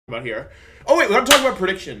about here. Oh wait, we gotta talk about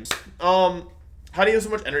predictions. How do you have so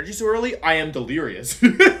much energy so early? I am delirious.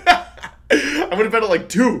 I'm gonna bet at like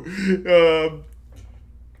 2.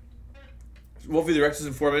 Wolfey the Rex is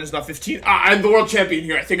in 4 minutes, not 15. Ah, I'm the world champion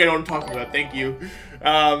here. I think I know what I'm talking about. Thank you.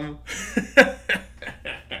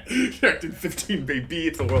 Correct in 15, baby.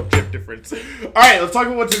 It's a world champ difference. Alright, let's talk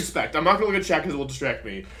about what to expect. I'm not gonna look at chat because it will distract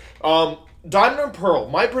me. Diamond and Pearl.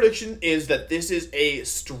 My prediction is that this is a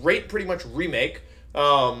straight, pretty much remake.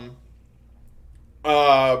 Pretty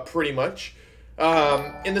much.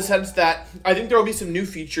 In the sense that I think there will be some new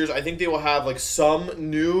features. I think they will have like some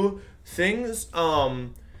new things.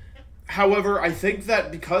 However, I think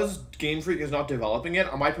that because Game Freak is not developing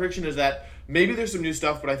it, my prediction is that maybe there's some new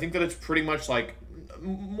stuff, but I think that it's pretty much like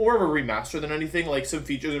more of a remaster than anything. Like some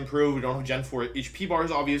features improved. We don't have Gen 4 HP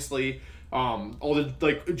bars, obviously. All the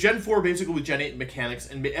like Gen 4 basically with Gen 8 mechanics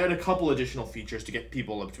and a couple additional features to get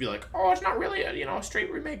people to be like, oh, it's not really a a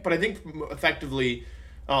straight remake. But I think effectively,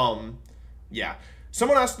 yeah.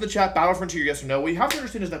 Someone asked in the chat, Battle Frontier, yes or no? What you have to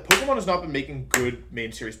understand is that Pokemon has not been making good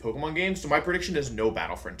main series Pokemon games, so my prediction is no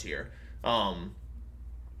Battle Frontier.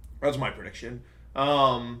 That's my prediction.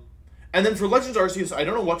 And then for Legends Arceus, I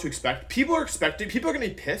don't know what to expect. People are going to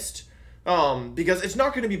be pissed, because it's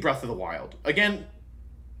not going to be Breath of the Wild. Again,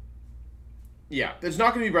 yeah, it's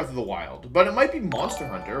not going to be Breath of the Wild, but it might be Monster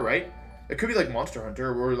Hunter, right? It could be like Monster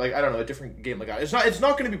Hunter or like, I don't know, a different game like that. It's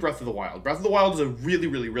not going to be Breath of the Wild. Breath of the Wild is a really,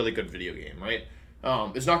 really, really good video game, right?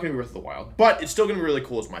 It's not going to be Breath of the Wild, but it's still going to be really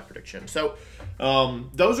cool is my prediction. So,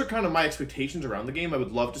 those are kind of my expectations around the game. I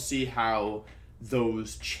would love to see how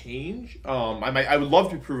those change. I would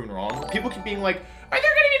love to be proven wrong. People keep being like, are there going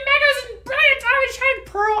to be Megas and Brilliant Diamond Shining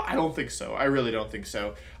Pearl? I don't think so. I really don't think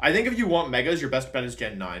so. I think if you want Megas, your best bet is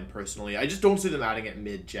Gen 9, personally. I just don't see them adding it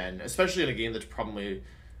mid-gen, especially in a game that's probably,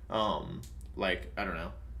 like, I don't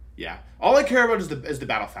know. Yeah, all I care about is the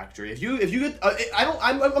Battle Factory. If you get,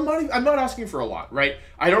 I'm not asking for a lot, right?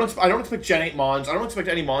 I don't expect Gen 8 Mons. I don't expect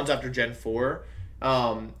any Mons after Gen 4.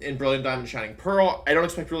 In Brilliant Diamond Shining Pearl, I don't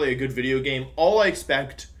expect really a good video game. All I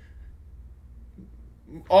expect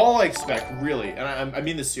really, and I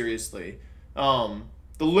mean this seriously.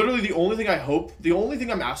 Literally the only thing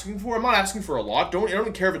I'm asking for. I'm not asking for a lot. I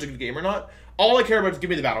don't care if it's a good game or not. All I care about is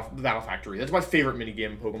give me the Battle Factory. That's my favorite mini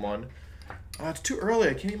game in Pokemon. It's too early.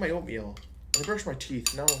 I can't eat my oatmeal. I brushed my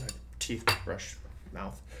teeth. No, teeth brush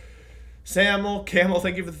mouth. Camel,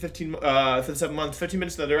 thank you for the 7 months. 15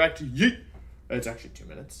 minutes to the direct. Yeet. It's actually 2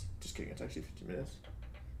 minutes. Just kidding. It's actually 15 minutes.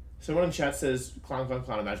 Someone in chat says, Clown,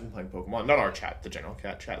 imagine playing Pokemon. Not our chat, the general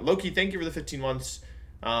chat. Loki, thank you for the 15 months.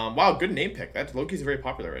 Wow, good name pick. Loki's very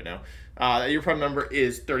popular right now. Your prime number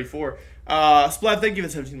is 34. Splat, thank you for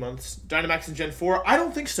the 17 months. Dynamax in Gen 4? I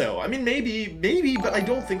don't think so. I mean, maybe, but I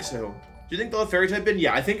don't think so. Do you think they'll have Fairy type in?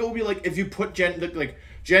 Yeah, I think it will be like if you put Gen 8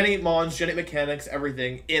 Mons, Gen 8 mechanics,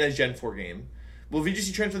 everything in a Gen 4 game. Will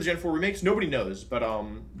VGC transfer the Gen 4 remakes? Nobody knows, but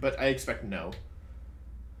I expect no.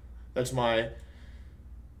 That's my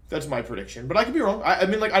prediction. But I could be wrong. I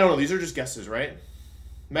mean, like, I don't know. These are just guesses, right?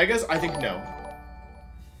 Megas? I think no.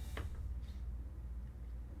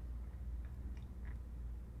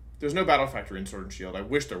 There's no Battle Factory in Sword and Shield. I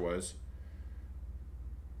wish there was.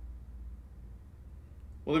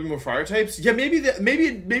 Will there be more fire types? Yeah, maybe they'll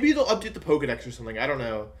update the Pokedex or something. I don't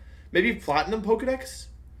know. Maybe Platinum Pokedex?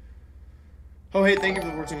 Oh, hey, thank you for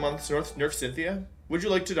the 14 months. Nerf Cynthia. Would you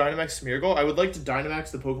like to Dynamax Smeargle? I would like to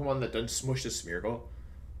Dynamax the Pokemon that doesn't smush the Smeargle.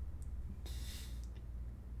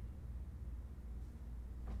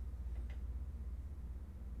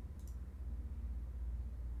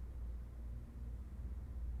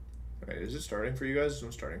 Alright, is it starting for you guys? It's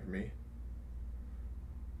not starting for me.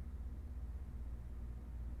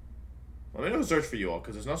 Let me know if it starts for you all,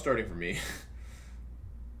 because it's not starting for me.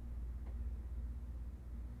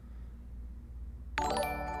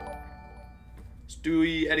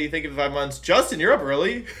 Stewie, Eddie, thank you for the 5 months. Justin, you're up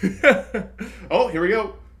early. Oh, here we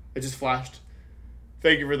go. It just flashed.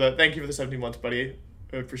 Thank you for the 17 months, buddy.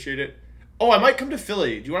 I appreciate it. Oh, I might come to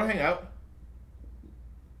Philly. Do you want to hang out?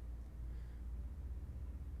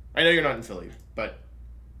 I know you're not in Philly, but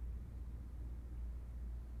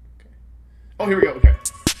okay. Oh, here we go. Okay.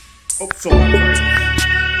 Oh, so loud. Sorry.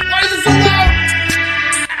 Why is it so loud?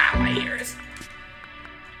 Ah, my ears.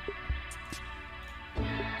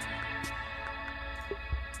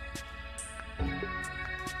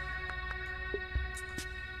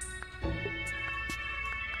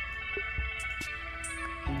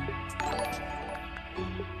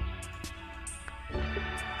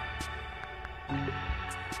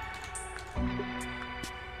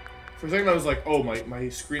 For a second, I was like, "Oh, my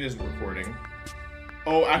screen isn't recording."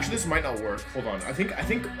 Oh, actually, this might not work. Hold on. I think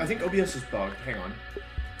OBS is bugged. Hang on.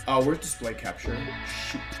 Where's display capture?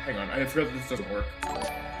 Shoot. Hang on, I forgot that this doesn't work.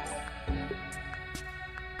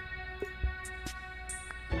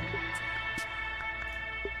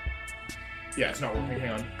 Yeah, it's not working.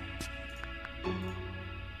 Hang on.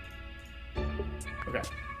 Okay.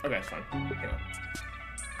 Okay, it's fine. Hang on.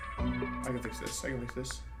 I can fix this. I can fix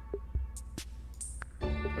this.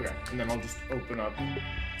 Okay, and then I'll just open up. Hang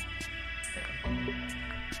on.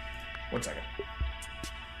 1 second.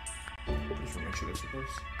 Just want to make sure this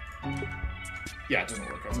works. Yeah, it doesn't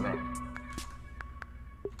work. I forgot.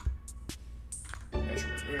 That should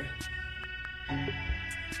work.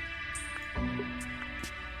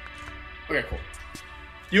 Okay, cool.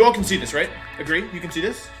 You all can see this, right? Agree? You can see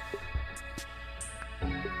this?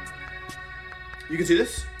 You can see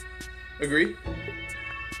this? Agree?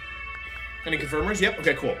 Any confirmers? Yep.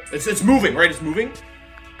 Okay, cool. It's moving, right? It's moving.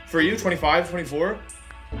 For you, 25, 24.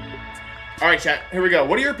 Alright, chat. Here we go.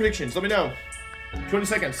 What are your predictions? Let me know. 20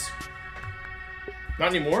 seconds.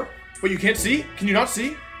 Not anymore? Wait, you can't see? Can you not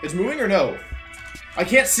see? It's moving or no? I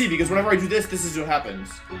can't see because whenever I do this, this is what happens.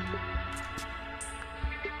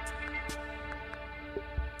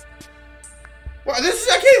 Wow, this is,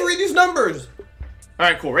 I can't read these numbers!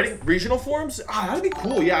 Alright, cool. Ready? Regional forms? Ah, that'd be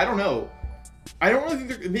cool. Yeah, I don't know. I don't really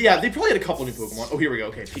think they're... Yeah, they probably had a couple new Pokemon. Oh, here we go.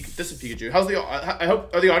 Okay, this is Pikachu. How's the... I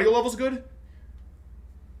hope... Are the audio levels good?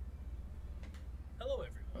 Hello, everyone.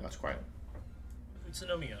 Oh, that's quiet.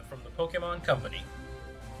 Utsunomiya from the Pokemon Company.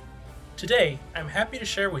 Today, I'm happy to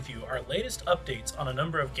share with you our latest updates on a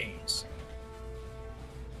number of games.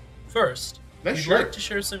 First, we'd like to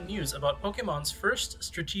share some news about Pokemon's first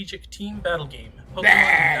strategic team battle game,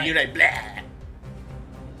 Pokemon Unite. Blah.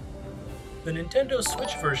 The Nintendo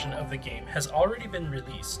Switch version of the game has already been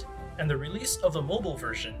released, and the release of the mobile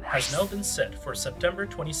version has now been set for September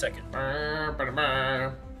 22nd.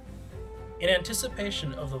 In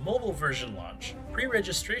anticipation of the mobile version launch,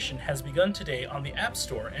 pre-registration has begun today on the App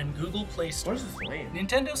Store and Google Play Store. What is this lane?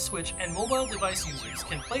 Nintendo Switch and mobile device users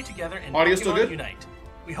can play together in Audio still Pokemon good? Unite.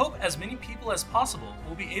 We hope as many people as possible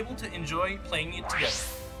will be able to enjoy playing it together.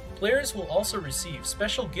 Players will also receive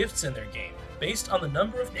special gifts in their game based on the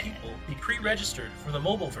number of people who pre-registered for the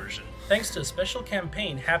mobile version, thanks to a special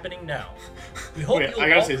campaign happening now. We hope you'll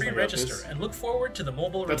all pre-register and look forward to the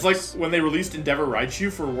mobile release. That's like when they released Endeavor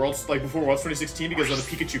Raichu for Worlds, like before Worlds 2016 because of the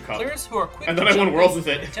Pikachu Cup. Players who are quick and then I won Worlds with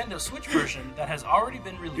it. Nintendo Switch version that has already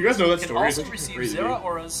been released you guys know that can story? also receive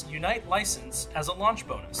Zeraora's Unite license as a launch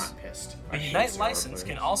bonus. I'm pissed. The Unite license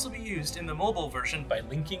can also be used in the mobile version by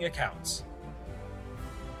linking accounts.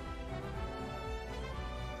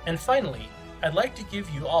 And finally, I'd like to give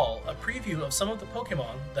you all a preview of some of the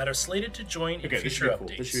Pokemon that are slated to join in future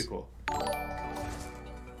updates. This should be cool.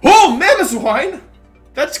 Oh, Mamoswine!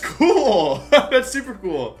 That's cool! That's super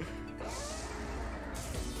cool.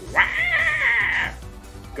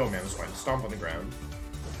 Go, Mamoswine. Stomp on the ground.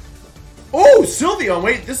 Oh, Sylveon!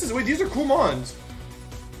 Wait, these are cool mons.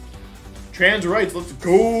 Trans rights, let's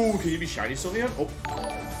go! Can you be shiny, Sylveon?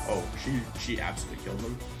 Oh, she absolutely killed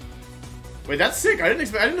them. Wait, that's sick. I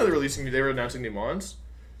didn't know they were announcing new mons.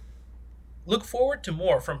 Look forward to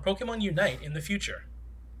more from Pokemon Unite in the future.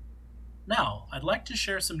 Now, I'd like to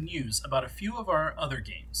share some news about a few of our other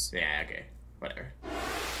games. Yeah, okay. Whatever.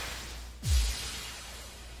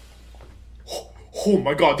 Oh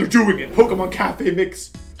my god, they're doing it! Pokemon Cafe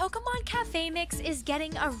Mix! Pokemon Cafe Mix is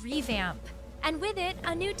getting a revamp. And with it,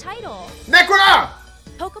 a new title. Necra!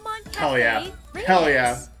 Pokemon Cafe Hell yeah. Remix. Hell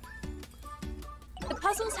yeah. The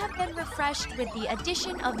puzzles have been refreshed with the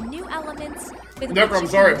addition of new elements. With Necra, I'm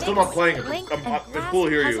sorry, I'm still not playing it. Link, It's and cool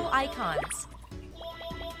to hear puzzle you. icons.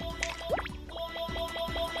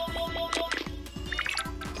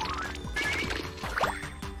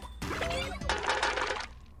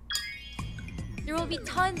 There will be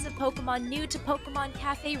tons of Pokemon new to Pokemon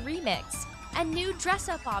Cafe Remix and new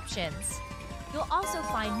dress-up options. You'll also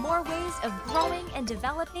find more ways of growing and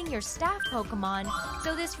developing your staff Pokemon,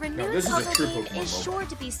 so this renewed puzzle game is sure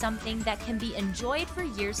to be something that can be enjoyed for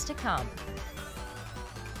years to come.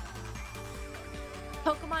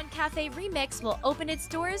 Pokemon Cafe Remix will open its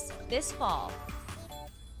doors this fall.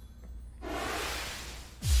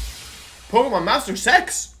 Pokemon Master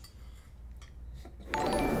Sex!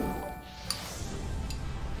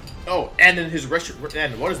 Oh, and in his restaurant.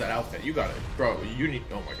 And what is that outfit? You got it. Bro, you need.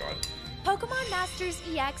 Oh my god. Pokemon Masters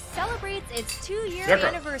EX celebrates its 2-year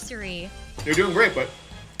anniversary. You're doing great, but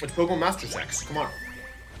it's Pokemon Master Sex. Come on.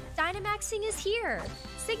 Dynamaxing is here.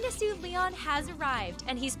 Cygnus Leon has arrived,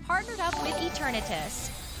 and he's partnered up with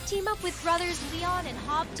Eternatus. Team up with brothers Leon and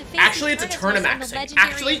Hop to face Actually, it's Eternatus in the Eternamaxing.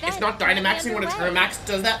 legendary Actually, it's event not Dynamaxing when underway. Eternamax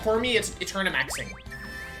does that for me. It's Eternamaxing.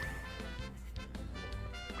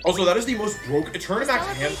 Also, that is the most broken. Turn it back to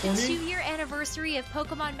Celebrate hand for the me. 2-year anniversary of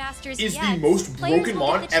Pokemon Masters Is EX, the most players broken will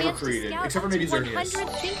mod get the ever chance to created, scout except for up to maybe Xerneas.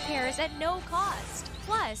 100 sync pairs at no cost.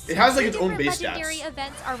 Plus, It has, like, its 3 own different base legendary stats.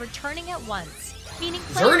 events are returning at once, meaning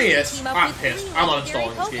players Xerneas? can team up I'm with pissed. 3 I'm legendary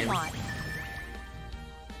uninstalling this game. Pokemon.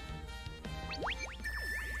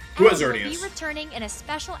 Who has And will Xerneas? be returning in a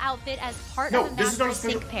special outfit as part No, of a this is not a Master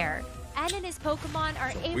special- Sync pair. N and his Pokemon are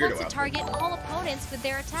able weirdo to outfit. target all opponents with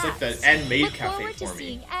their attacks. It's like the N made Look cafe forward to for me.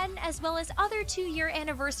 seeing N as well as other 2-year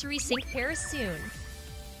anniversary sync pairs soon.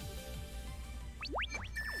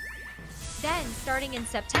 Then, starting in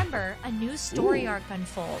September, a new story arc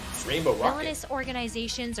unfolds. Rainbow Rocket. Villainous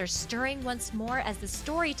organizations are stirring once more as the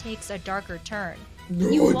story takes a darker turn. No,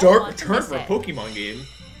 You a won't dark want to return miss for a it. Pokemon game.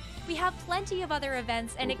 We have plenty of other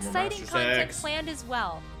events and Pokemon exciting Masters content X. planned as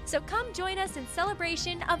well, so come join us in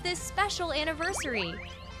celebration of this special anniversary.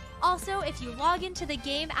 Also, if you log into the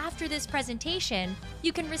game after this presentation,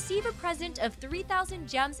 you can receive a present of 3,000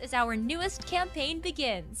 gems as our newest campaign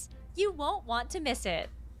begins. You won't want to miss it.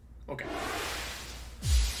 Okay.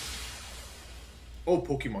 Oh,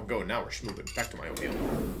 Pokemon Go. Now we're moving back to my oatmeal.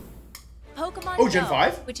 Pokemon Gen Go,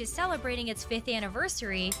 5? which is celebrating its 5th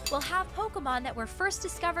anniversary, will have Pokemon that were first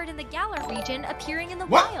discovered in the Galar region appearing in the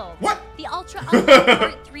What? wild. What? The Ultra Update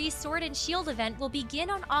Part 3 Sword and Shield event will begin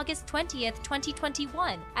on August 20th,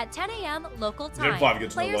 2021 at 10 a.m. local Gen time. 5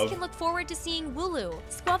 gets no Players love. can look forward to seeing Wooloo,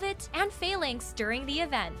 Squavit, and Phalanx during the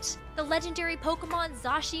event. The legendary Pokemon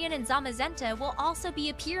Zacian and Zamazenta will also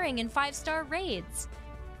be appearing in 5-star raids.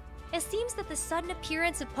 It seems that the sudden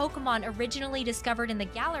appearance of Pokemon originally discovered in the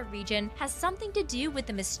Galar region has something to do with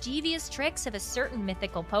the mischievous tricks of a certain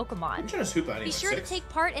mythical I'm Pokemon. trying to scoop that Be sure to take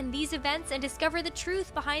part in these events and discover the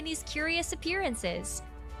truth behind these curious appearances.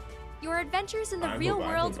 Your adventures in the real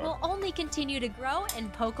world will only continue to grow in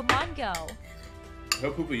Pokemon Go. I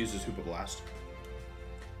hope Hoopa uses Hoopa Blast.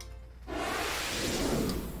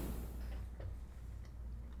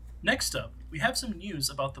 Next up, we have some news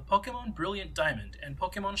about the Pokemon Brilliant Diamond and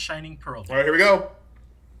Pokemon Shining Pearl. Alright, here we go.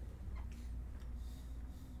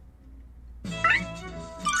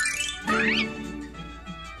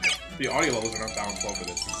 The audio levels are not balanced well for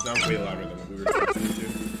this. This sounds way louder than what we were supposed to do.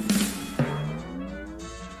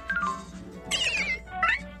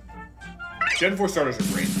 Gen 4 starters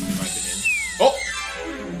are great, in my opinion. Oh!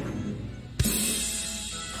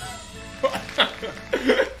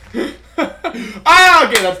 Ah,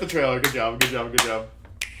 okay, that's the trailer. Good job, good job, good job.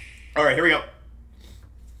 Alright, here we go.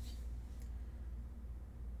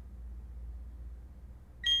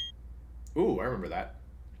 Ooh, I remember that.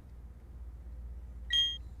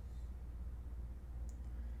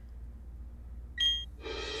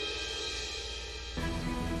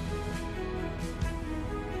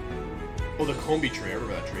 Oh, the Combi tree. I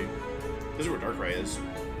remember that tree. This is where Darkrai is.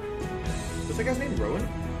 What's that guy's name? Rowan?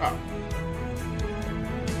 Oh.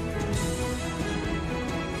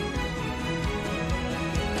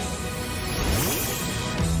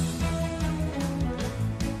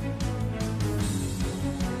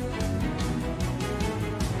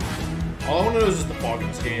 All I want to know is just the fog in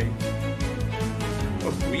this game.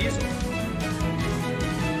 Oh, Weasel.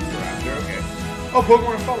 Raptor, okay. Oh,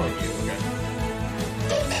 Pokemon are following you, okay.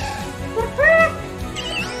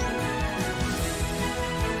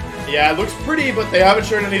 Yeah, it looks pretty, but they haven't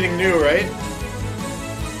shown anything new, right?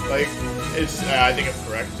 Like, it's, I think it's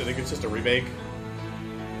correct. I think it's just a remake.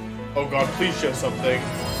 Oh god, please show something.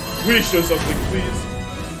 Please show something, please.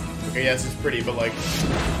 Okay, yes, it's pretty, but like...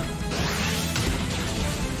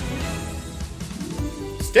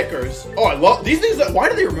 Stickers? Oh, I love these things. Why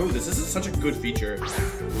did they remove this? This is such a good feature.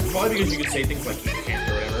 Probably because you can say things like "you can't"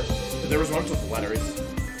 or whatever. But there was one with letters.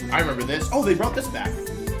 I remember this. Oh, they brought this back.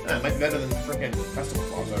 It might be better than freaking Festival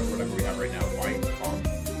Plaza or whatever we have right now. Why?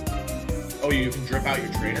 Oh, you can drip out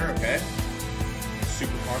your trainer. Okay.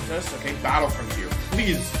 Super contest. Okay. Battle Frontier.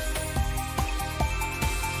 Please.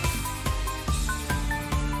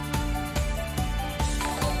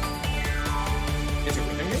 Is it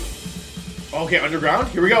within me? Okay, Underground.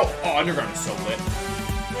 Here we go. Oh, Underground is so lit.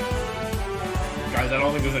 Guys, I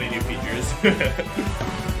don't think there's any new features.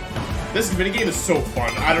 This minigame is so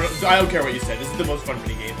fun. I don't care what you said. This is the most fun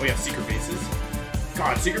minigame. Oh yeah, secret bases.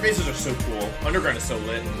 God, secret bases are so cool. Underground is so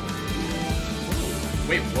lit.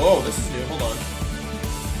 Wait, whoa, this is new. Hold on.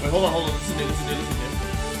 Wait, hold on. This is new.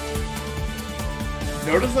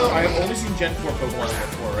 Notice though, I have only seen Gen 4 Pokemon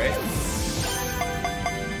before, right?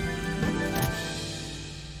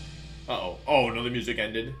 Uh-oh. Oh, no, the music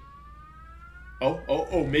ended.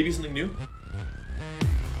 Oh, maybe something new?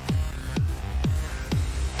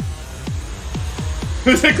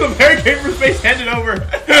 It's like Clemaire Gamer Space handed over.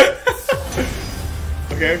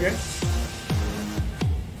 Okay.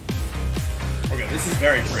 Okay, this is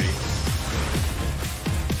very pretty.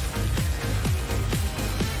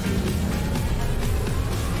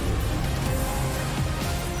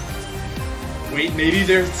 Wait, maybe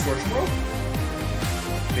there's Distortion World?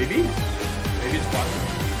 Maybe? Maybe it's possible.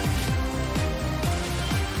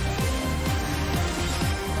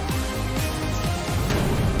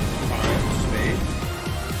 Fine, spade.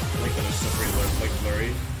 I think that is so pretty, like,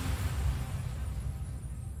 blurry.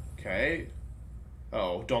 Okay.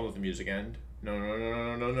 Oh, don't let the music end. No, no, no,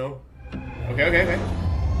 no, no, no, no. Okay, okay, okay.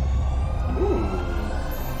 Ooh.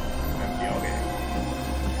 Okay.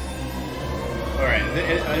 Alright,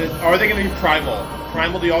 are they gonna be Primal?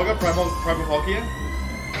 Primal Dialga? Primal Palkia?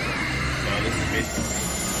 No, this is basically...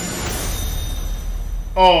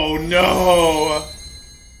 Oh, no!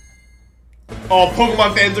 Oh,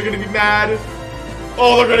 Pokemon fans are gonna be mad!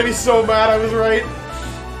 Oh, they're gonna be so mad, I was right!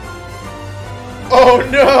 Oh,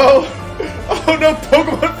 no! Oh no,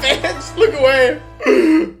 Pokemon fans! Look away!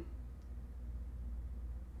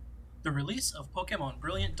 The release of Pokemon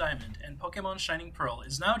Brilliant Diamond and Pokemon Shining Pearl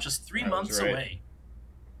is now just 3 months away.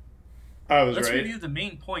 I was Let's right. review the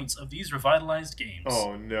main points of these revitalized games.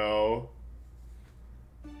 Oh no.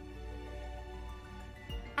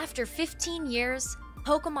 After 15 years,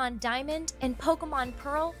 Pokemon Diamond and Pokemon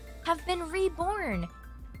Pearl have been reborn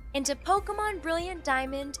into Pokemon Brilliant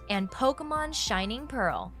Diamond and Pokemon Shining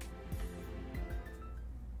Pearl.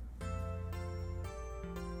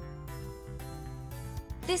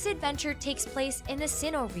 This adventure takes place in the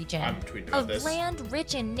Sinnoh region, a land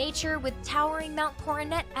rich in nature with towering Mount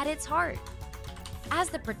Coronet at its heart. As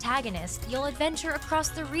the protagonist, you'll adventure across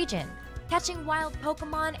the region, catching wild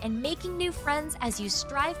Pokemon and making new friends as you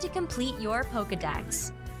strive to complete your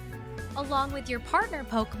Pokédex. Along with your partner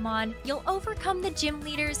Pokemon, you'll overcome the gym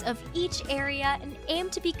leaders of each area and aim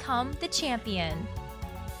to become the champion.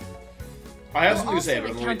 I have You'll something to say,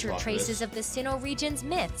 also but I'm encounter traces of the Sinnoh region's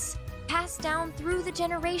myths, passed down through the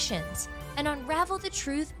generations, and unravel the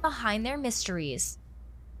truth behind their mysteries.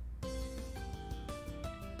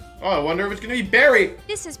 Oh, I wonder if it's gonna be Barry!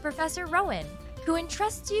 This is Professor Rowan, who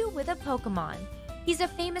entrusts you with a Pokemon. He's a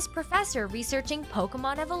famous professor researching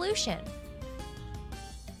Pokemon evolution.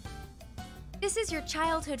 This is your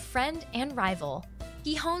childhood friend and rival.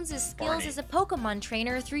 He hones his skills as a Pokemon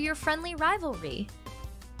trainer through your friendly rivalry.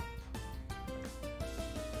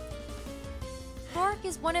 Bark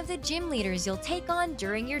is one of the gym leaders you'll take on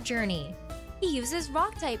during your journey. He uses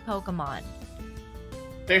Rock-type Pokemon.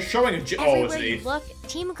 They're showing a gym. Everywhere you look,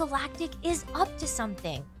 Team Galactic is up to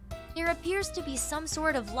something. There appears to be some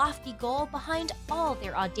sort of lofty goal behind all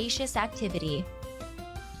their audacious activity.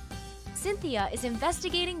 Cynthia is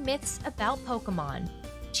investigating myths about Pokemon.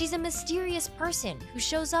 She's a mysterious person who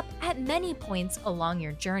shows up at many points along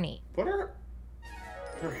your journey. What are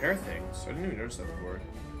her hair things? I didn't even notice that before.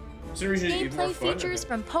 Gameplay features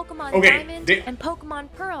from Pokemon Diamond and Pokemon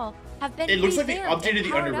Pearl have been It looks like they revamped updated and the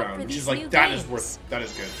powered up underground, for which these is new like that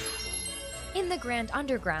games. is good. In the Grand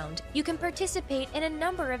Underground, you can participate in a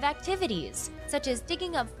number of activities, such as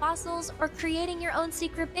digging up fossils or creating your own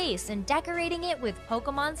secret base and decorating it with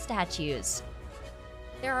Pokemon statues.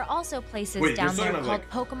 There are also places down there called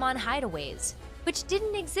Pokemon Hideaways, which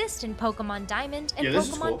didn't exist in Pokemon Diamond and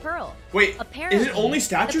Pokemon Pearl. Wait, apparently, is it only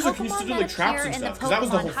statues or can you Pokemon still do like traps and stuff? Because that was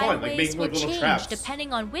the whole fun, like making like little traps.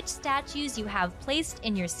 Depending on which statues you have placed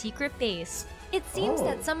in your secret base. It seems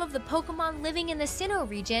that some of the Pokemon living in the Sinnoh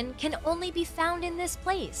region can only be found in this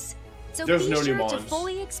place. So be sure to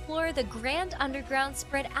fully explore the Grand Underground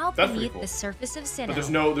spread out beneath the surface of Sinnoh. But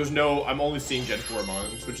there's no, I'm only seeing Gen 4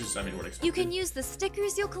 Mons, which is, I mean, what expected. You can use the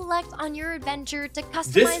stickers you'll collect on your adventure to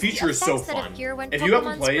customize this feature the is so effects that fun. appear when If you haven't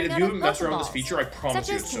Pokemon played, spring if you out haven't of messed around with this Pokeballs, feature, I promise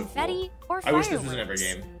you such it's as so confetti cool. or I wish this was in fireworks.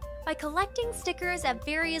 every game. By collecting stickers at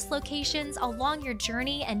various locations along your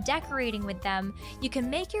journey and decorating with them, you can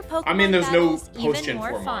make your Pokemon I mean, there's no battles even post-Gen more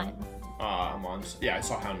 4 fun. Mons. Yeah, I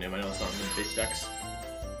saw Houndoom. I know it's not in the base decks.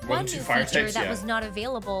 One new feature that was not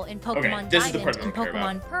available in Pokemon Diamond and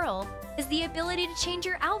Pokemon Pearl is the ability to change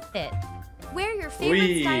your outfit. Wear your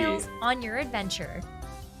favorite styles on your adventure.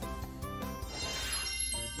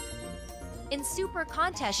 In Super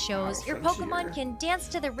Contest shows, your Pokemon can dance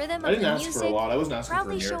to the rhythm of the music,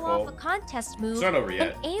 proudly show off a contest move,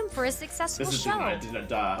 and aim for a successful show.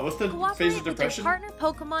 What's the phase of depression? Cooperate with your partner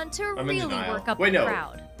Pokemon to really work up the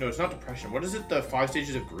crowd. No, it's not depression. What is it? The 5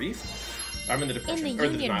 stages of grief? I'm in the depression, in the or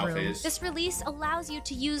the Union denial Room, phase. This release allows you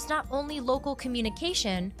to use not only local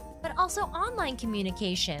communication, but also online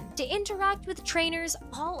communication to interact with trainers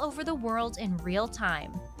all over the world in real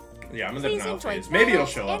time. Yeah, I'm in the denial phase. Please Maybe enjoy it'll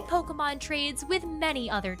show and up. Pokemon trades with many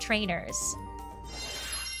other trainers.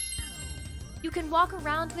 You can walk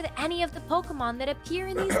around with any of the Pokemon that appear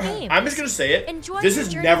in these games. I'm just gonna say it. Enjoy This your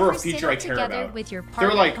is journey never a through feature I Sinnoh care together about. with your They're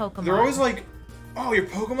partner like, Pokemon. they're always like, oh, your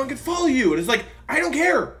Pokemon can follow you, and it's like, I don't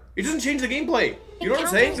care. It doesn't change the gameplay. You know what I'm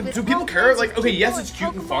saying? Encounters Do with people all care? kinds Like, of okay, yes, people it's and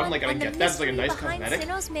cute and fun. Like, I Pokemon, get and the that's like a nice mystery behind cosmetic,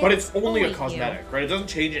 Sinnoh's may but it's only a bully you. cosmetic, right? It doesn't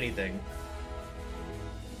change anything.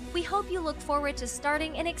 We hope you look forward to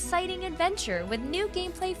starting an exciting adventure with new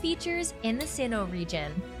gameplay features in the Sinnoh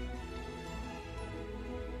region.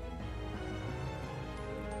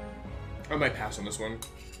 I might pass on this one.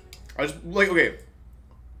 I just like okay.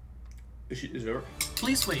 Is it over?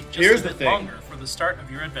 Please wait just Here's a the bit thing. longer for the start of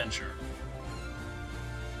your adventure.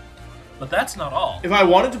 But that's not all. If I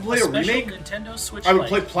wanted to play a special remake, Nintendo Switch I would Lite,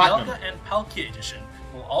 play Platinum. Zelda and Palkia Edition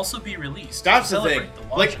will also be released. that's to the thing. celebrate the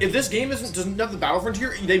launch Like, of if this the game doesn't have the Battle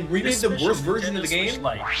Frontier, they remade This the special worst version of Nintendo the game. Switch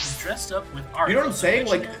Lite is dressed up with art You know what I'm of the saying?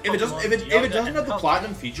 Like, legendary if it doesn't, if it Pokemon doesn't have the Dialga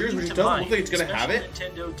platinum and features, Palkia, which it bring doesn't to look like it's gonna mind have the it,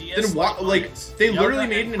 special Nintendo DS then what? Lite Like, lines, they Dialga literally and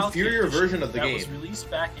made an Palkia inferior Edition version of the that game. was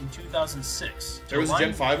released back in 2006. There was a to Gen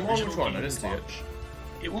align 5 with one? the Which one? I original didn't see it. game's launch.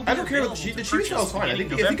 It will I be don't care about available the to cheat style is purchase fine. I beginning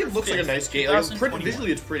think it November looks like a 5th, nice game. Like, print 2021.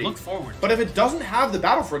 visually, it's pretty. Look forward. But if it doesn't have the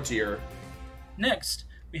Battle Frontier, Next,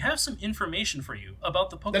 we have some information for you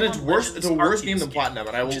about the Pokemon then it's worse. It's a Legends worse Arceus game than Platinum,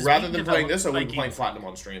 and I which will is rather being than playing developed this, I by will be playing Gamefly. Platinum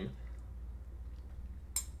on stream.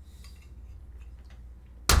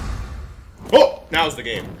 Oh, now's the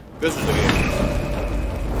game. This is the game.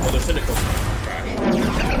 Oh, the cynical trash.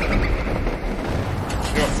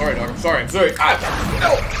 No, I'm sorry, dog. I'm sorry. I'm sorry. Ah,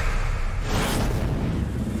 no.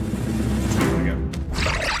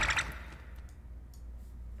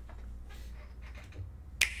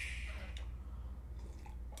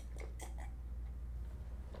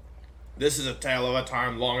 This is a tale of a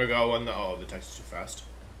time long ago when the text is too fast.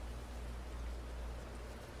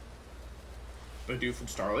 The dude from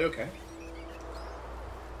Starly, okay.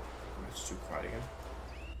 It's too quiet again.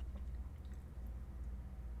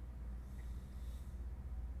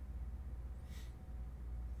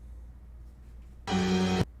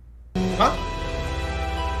 Huh?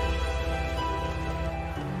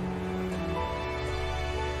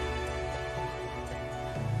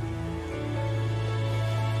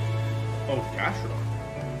 Oh, Gastrodon.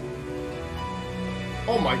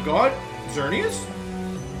 Oh my god! Xerneas?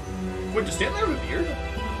 Wait, does Stantler have a beard?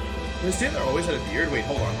 Has Stantler always had a beard? Wait,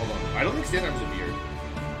 hold on. I don't think Stantler has a beard.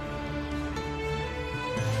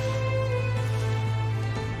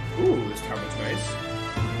 Ooh, this town looks nice.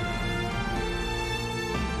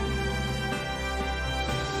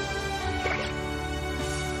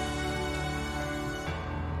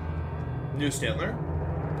 New Stantler?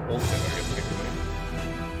 Old Stantler, I guess.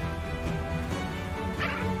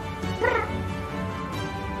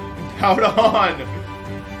 Pout on!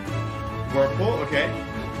 Whirlpool, okay.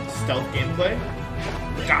 Stealth gameplay.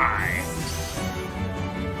 Die!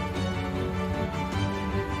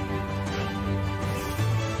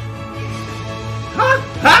 Ha!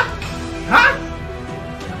 Ha! Ha!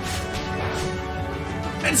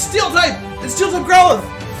 And Steel type! And Steel type Growlithe!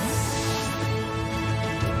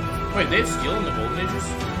 Wait, they had Steel in the Golden Ages?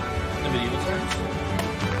 The medieval times?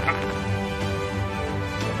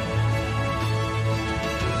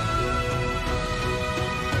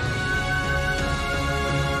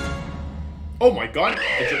 Oh my god,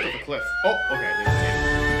 they jumped off a cliff. Oh, okay, they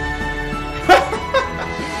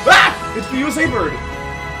ah! It's the USA bird!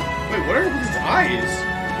 Wait, what are his eyes?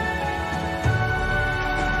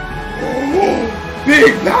 Oh,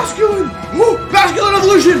 big masculine! Oh, masculine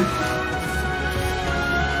evolution!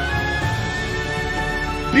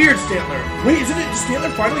 Beard Stantler. Wait, isn't it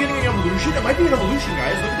Stantler finally getting an evolution? It might be an evolution,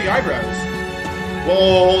 guys. Look at the eyebrows.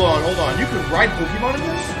 Whoa, hold on. You could ride Pokemon in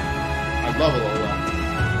this? I'd love a little that.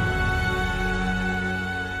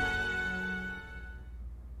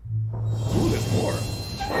 Ooh, there's more.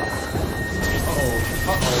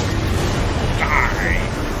 Uh-oh. Die!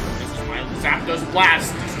 This is my Zapdos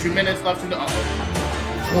Blast. There's 2 minutes left in the... Uh-oh.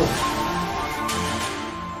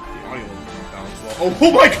 The audio wasn't balanced well.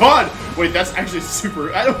 Oh my god! Wait, that's actually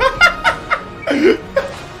super... No,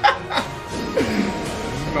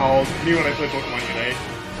 me when I play Pokemon Unite.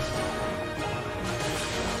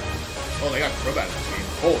 Oh, they got Crobat in this game.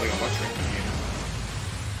 Oh, they got Mushroom in this game.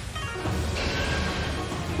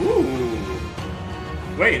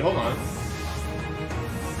 Ooh. Wait, hold on.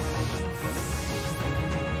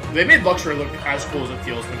 They made Luxray look as cool as it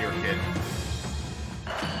feels when you're a kid.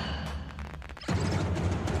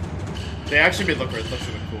 They actually made Luxray look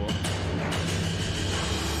cool.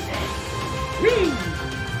 Whee!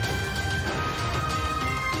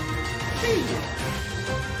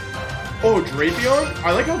 Oh, Drapion?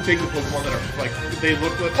 I like how big the Pokemon that are, like, they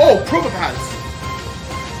look like... Oh, Probopads!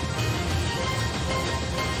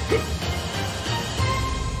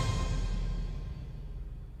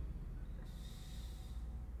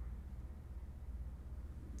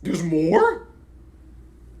 There's more?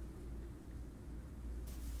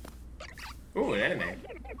 Ooh, an anime.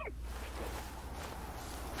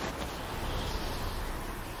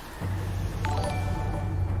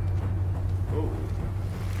 Ooh.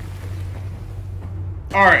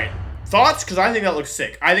 Alright. Thoughts? Because I think that looks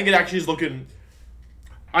sick. I think it actually is looking...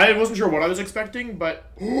 I wasn't sure what I was expecting,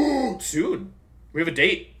 but... soon. We have a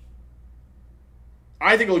date.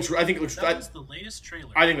 I think it looks... That was the latest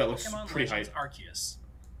trailer. I think that looks Pokemon pretty Legends hype. Arceus.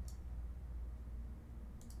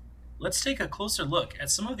 Let's take a closer look at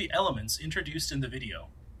some of the elements introduced in the video.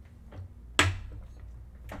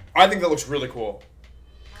 I think that looks really cool.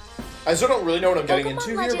 I still don't really know what I'm getting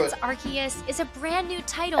into Legends here, but... Arceus is a brand new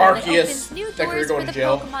title that opens new doors for the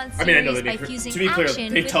Pokemon series by fusing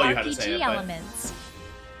action with RPG elements.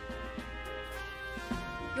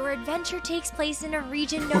 Your adventure takes place in a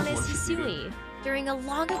region known as Hisui, during a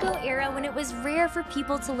long-ago era when it was rare for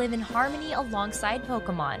people to live in harmony alongside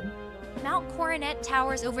Pokemon. Mount Coronet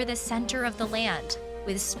towers over the center of the land,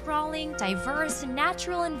 with sprawling, diverse,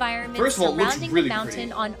 natural environments surrounding the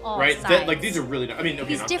mountain on all sides. These are really... I mean, okay,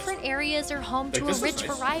 these different areas are home to a rich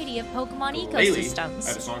variety of Pokemon ecosystems. I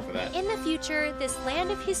have a song for that. In the future, this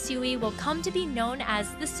land of Hisui will come to be known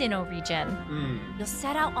as the Sinnoh region. You'll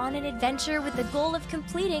set out on an adventure with the goal of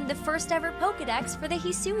completing the first ever Pokedex for the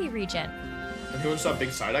Hisui region. And who saw Big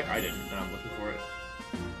Psyduck? I didn't. Now I'm looking for it.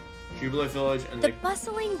 Jubilee Village and the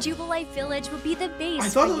bustling Jubilee Village will be the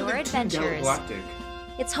base for your adventures.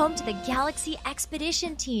 It's home to the Galaxy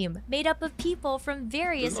Expedition Team, made up of people from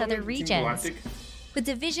various other regions, with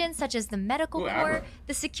divisions such as the Medical Corps,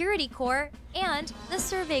 the Security Corps, and the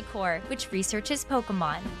Survey Corps, which researches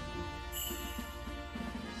Pokemon.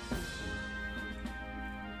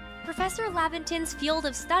 Professor Laventon's field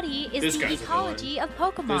of study is the ecology of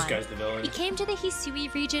Pokemon. This guy's the villain. He came to the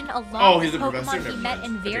Hisui region along with Pokemon he met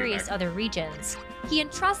in various other regions. He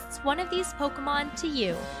entrusts one of these Pokemon to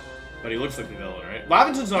you. But he looks like the villain, right?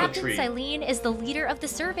 Laventon's not a tree. Captain Silene is the leader of the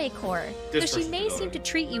Survey Corps. Though she may seem to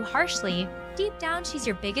treat you harshly, deep down she's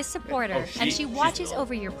your biggest supporter, and she watches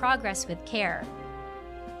over your progress with care.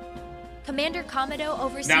 Commander Komodo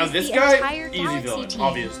oversees the entire Galaxy team.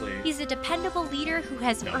 Obviously. He's a dependable leader who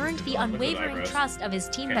has earned the unwavering trust of his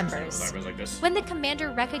team members. When the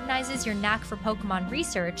commander recognizes your knack for Pokemon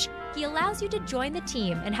research, he allows you to join the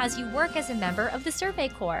team and has you work as a member of the Survey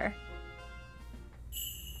Corps.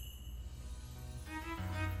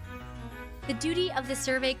 The duty of the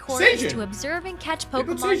Survey Corps is to observe and catch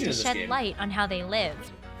Pokemon to shed light on how they live.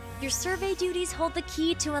 Your survey duties hold the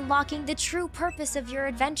key to unlocking the true purpose of your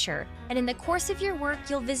adventure, and in the course of your work,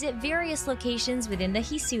 you'll visit various locations within the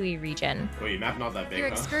Hisui region. Wait, your map not that big, Your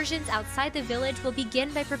excursions outside the village will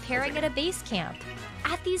begin by preparing at a base camp.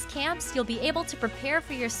 At these camps, you'll be able to prepare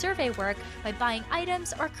for your survey work by buying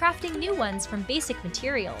items or crafting new ones from basic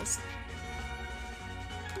materials.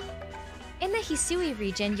 In the Hisui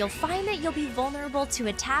region, you'll find that you'll be vulnerable to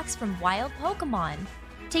attacks from wild Pokemon.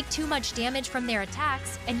 Take too much damage from their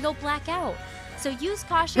attacks, and you'll black out. So use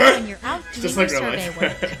caution when you're out doing your survey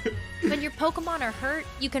work. When your Pokemon are hurt,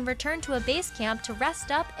 you can return to a base camp to rest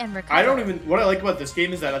up and recover. What I like about this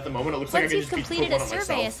game is that at the moment it looks like I can just beat Pokemon Once you've completed a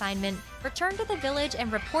survey assignment, return to the village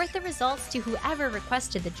and report the results to whoever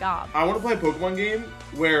requested the job. I want to play a Pokemon game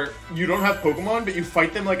where you don't have Pokemon, but you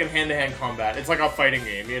fight them like in hand-to-hand combat. It's like a fighting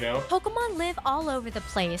game, you know? Pokemon live all over the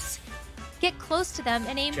place. Get close to them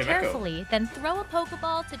and aim carefully, then throw a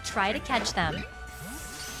Pokeball to try to catch them.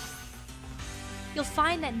 You'll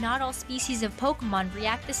find that not all species of Pokemon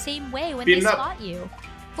react the same way when they spot you.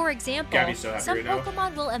 For example, some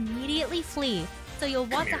Pokemon will immediately flee, so you'll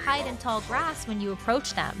want to hide in tall grass when you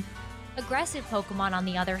approach them. Aggressive Pokemon, on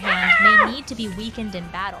the other hand, may need to be weakened in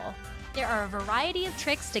battle. There are a variety of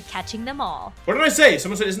tricks to catching them all. What did I say?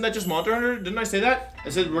 Someone said, isn't that just Monster Hunter? Didn't I say that? I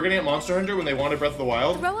said we're gonna get Monster Hunter when they wanted Breath of the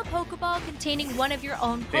Wild. Throw a Pokeball containing one of your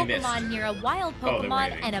own Pokemon near a wild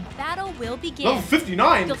Pokemon and a battle will begin. Level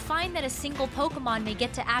 59? You'll find that a single Pokemon may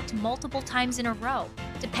get to act multiple times in a row,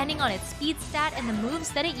 depending on its speed stat and the moves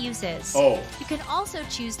that it uses. Oh. You can also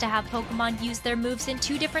choose to have Pokemon use their moves in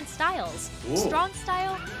two different styles, Strong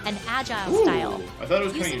Style and Agile Style. I thought it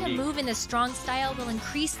was Using a move in the Strong Style will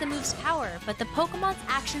increase the move's power, but the Pokemon's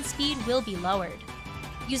action speed will be lowered.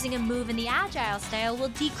 Using a move in the Agile Style will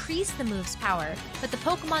decrease the move's power, but the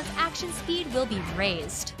Pokemon's action speed will be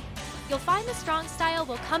raised. You'll find the Strong Style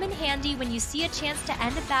will come in handy when you see a chance to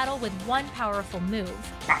end a battle with one powerful move,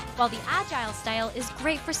 while the Agile Style is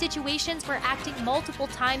great for situations where acting multiple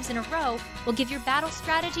times in a row will give your battle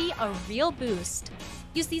strategy a real boost.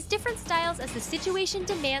 Use these different styles as the situation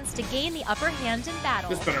demands to gain the upper hand in battle.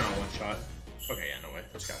 This better not one shot. Okay, yeah, no way.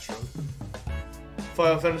 Let's cast room.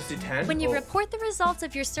 Final Fantasy X? When you report the results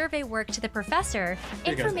of your survey work to the professor,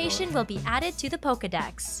 information will be added to the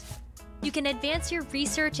Pokédex. You can advance your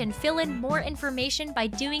research and fill in more information by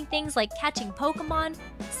doing things like catching Pokémon,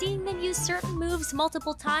 seeing them use certain moves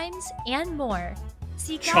multiple times, and more.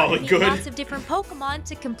 Seek out and meet lots of different Pokémon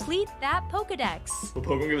to complete that Pokédex. Will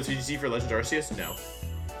Pokemon give us VGC for Legend Arceus? No.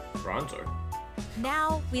 Bronzor.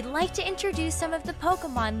 Now, we'd like to introduce some of the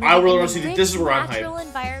Pokemon I really living want to see in this is rich where I'm natural hyped.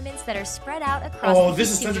 environments that are spread out across Oh, the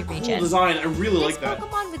this is such a Hisui cool region. design. I really like that. This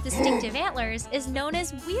Pokemon with distinctive antlers is known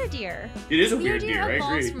as Weirdeer. It is a weird deer, I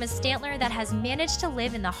evolves agree. from a Stantler that has managed to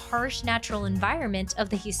live in the harsh natural environment of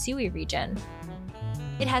the Hisui region.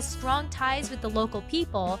 It has strong ties with the local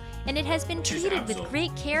people, and it has been treated with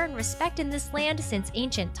great care and respect in this land since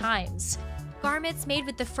ancient times. Garments made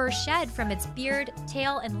with the fur shed from its beard,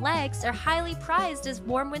 tail, and legs are highly prized as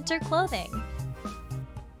warm winter clothing.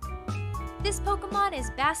 This Pokemon is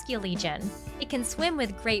Basculegion. It can swim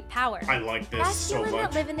with great power. I like this so Basculin much.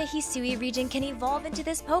 that live in the Hisui region can evolve into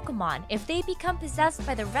this Pokemon if they become possessed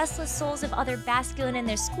by the restless souls of other Basculin in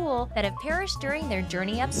their school that have perished during their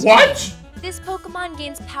journey upstream. What? This Pokemon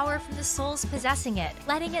gains power from the souls possessing it,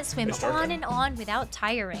 letting it swim on and on without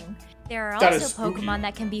tiring. There are That also is spooky. Pokemon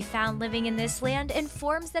that can be found living in this land in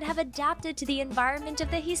forms that have adapted to the environment of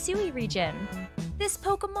the Hisui region. This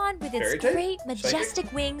Pokemon with its Fairy type? great,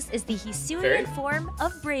 majestic wings is the Fairy? Hisuian form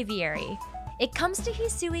of Braviary. It comes to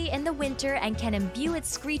Hisui in the winter and can imbue its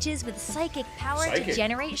screeches with psychic power to Psychic.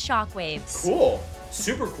 generate shockwaves. Cool.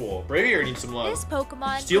 Super cool. Braviary needs some love. This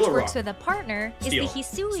Pokemon, Steel which or works rock? with a partner, Steel. is the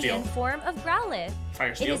Hisuian Steel. form of Growlithe.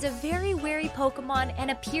 Fire It Steel. is a very wary Pokemon and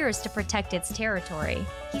appears to protect its territory.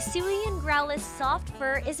 Hisuian Growlithe's soft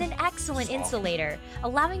fur is an excellent insulator,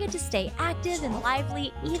 allowing it to stay active and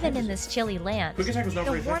lively even in this chilly land. Quick attack was not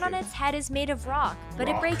The very horn on effective. its head is made of rock, but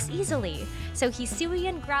it Rock. breaks easily, so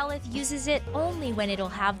Hisuian Growlithe uses it only when it'll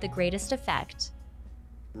have the greatest effect.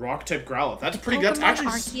 Rock type Growlithe. That's pretty. That's Pokemon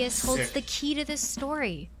actually Arceus holds sick. the key to this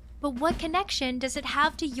story. But what connection does it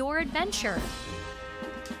have to your adventure?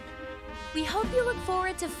 We hope you look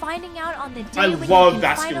forward to finding out on the day I when love you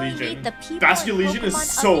can finally Basculegion. meet the people Basculegion and is Pokemon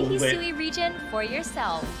so of the lit. Hisui region for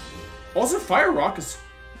yourself. Also, Fire Rock is.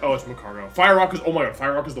 Oh, it's Macargo. Fire Rock is. Oh my god,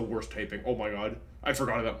 Fire Rock is the worst typing. Oh my god, I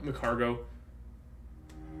forgot about Macargo.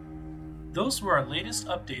 Those were our latest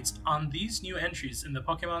updates on these new entries in the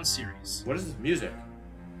Pokemon series. What is this music?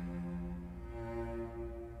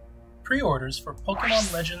 Pre-orders for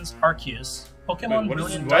Pokemon Legends Arceus, Pokemon Wait, what is Brilliant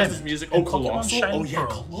this- why is Diamond, this music- and oh, Pokemon Colossal? Shining Oh, yeah, Pearl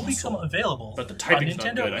will Colossal. become available But the on typing's not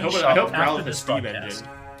Nintendo good. I hope eShop Growlithe after has this Steam broadcast.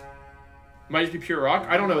 engine. Might just be pure rock.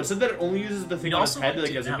 I don't know. It said that it only uses the thing We'd on his also head like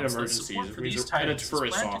like to as in announce that emergencies, support for which these is- and its titles fur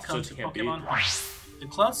is is planned soft, to so come it to can't be. Pokemon Home, the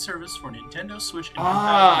cloud service for Nintendo Switch and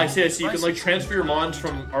Ah, I compatible see. I see. You can like devices. transfer your mons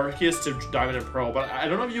from Arceus to Diamond and Pearl, but I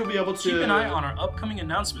don't know if you'll be able to. Keep an eye on our upcoming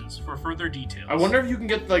announcements for further details. I wonder if you can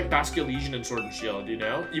get like Basculegion and Sword and Shield. You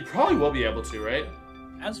know, you probably will be able to, right?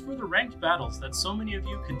 As for the ranked battles that so many of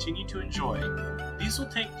you continue to enjoy, these will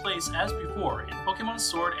take place as before in Pokemon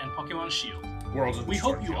Sword and Pokemon Shield. Worlds of We Sword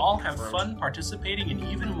hope and you Shield all have confirmed. fun participating in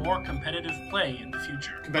even more competitive play in the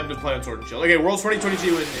future. Competitive play on Sword and Shield. Okay, Worlds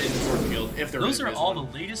 2022 in Sword and Shield. If there Those really are is all one.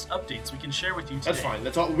 the latest updates we can share with you today. That's fine.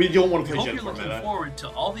 That's all. We don't want to We play hope Gen you're 4 looking meta. forward to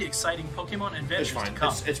all the exciting Pokemon It's adventures fine. to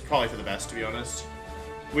come. It's probably for the best, to be honest.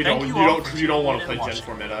 We Thank don't. you You all don't. for You don't tuning want to in play and Gen watching.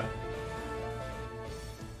 4 meta.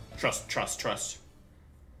 Trust.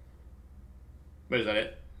 Wait, is that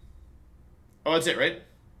it? Oh, that's it, right?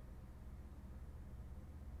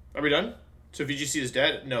 Are we done? So VGC is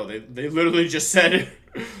dead? No, they literally just said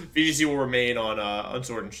VGC will remain on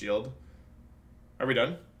Sword and Shield. Are we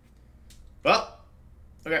done? Well,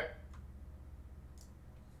 okay.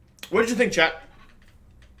 What did you think, chat?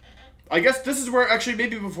 I guess this is where actually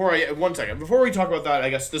maybe before one second before we talk about that, I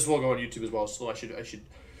guess this will go on YouTube as well. So I should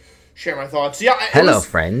share my thoughts. Yeah. Hello,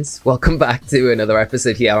 friends. Welcome back to another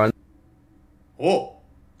episode here on. Oh,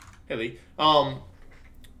 hey Lee.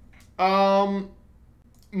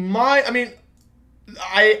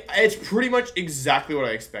 It's pretty much exactly what I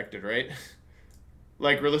expected, right?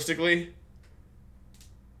 Like realistically,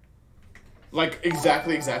 like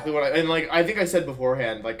exactly what I think I said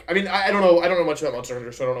beforehand. Like, I mean, I don't know much about Monster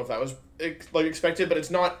Hunter, so I don't know if that was like expected, but it's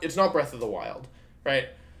not Breath of the Wild, right?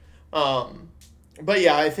 But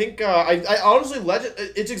yeah, I think I honestly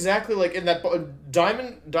it's exactly like in that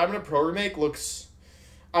Diamond and Pro remake looks.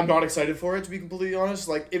 I'm not excited for it, to be completely honest.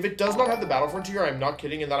 Like, if it does not have the Battlefront tier, I'm not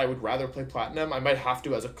kidding in that I would rather play Platinum. I might have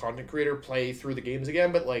to, as a content creator, play through the games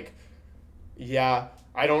again, but, like, yeah,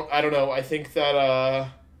 I don't know. I think that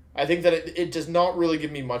it does not really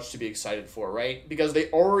give me much to be excited for, right? Because they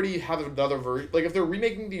already have another version. Like, if they're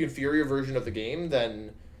remaking the inferior version of the game,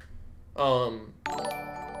 then Yeah,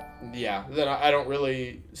 then I don't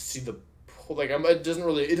really see the, like, it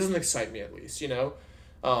doesn't excite me, at least, you know?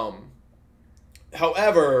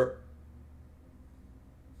 However,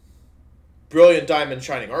 Brilliant Diamond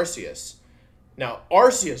Shining Arceus. Now,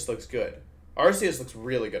 Arceus looks good. Arceus looks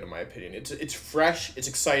really good, in my opinion. It's fresh, it's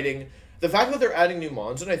exciting. The fact that they're adding new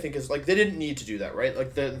mons in, I think, is, like, they didn't need to do that, right?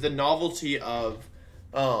 Like, the novelty of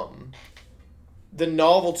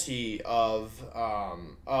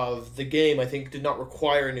the game, I think, did not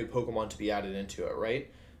require a new Pokemon to be added into it,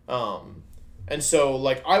 right? And so,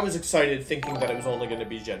 like, I was excited thinking that it was only going to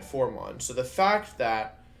be Gen 4 mon. So the fact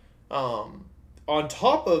that, on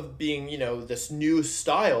top of being, you know, this new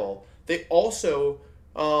style, they also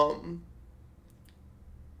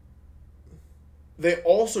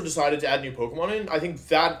decided to add new Pokemon in. I think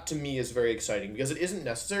that, to me, is very exciting, because it isn't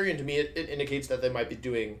necessary, and to me it indicates that they might be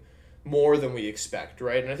doing more than we expect,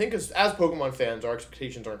 right? And I think as Pokemon fans, our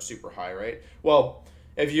expectations aren't super high, right? Well,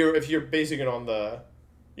 if you're basing it on the,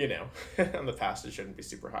 you know, on the past, it shouldn't be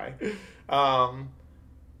super high.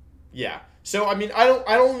 Yeah. So I mean, I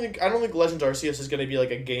don't think Legends Arceus is going to be like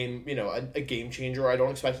a game, you know, a game changer. I don't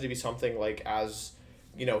expect it to be something like as,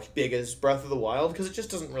 you know, big as Breath of the Wild, because it just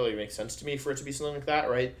doesn't really make sense to me for it to be something like that,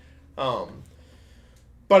 right?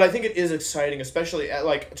 But I think it is exciting, especially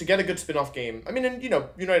like to get a good spin-off game. I mean, and, you know,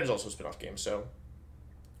 United is also a spin-off game, so.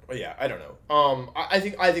 But yeah, I don't know. I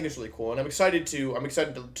think it's really cool, and I'm excited to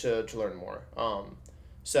learn more.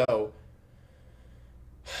 So.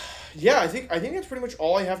 Yeah, I think that's pretty much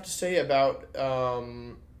all I have to say about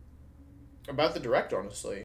the Direct, honestly.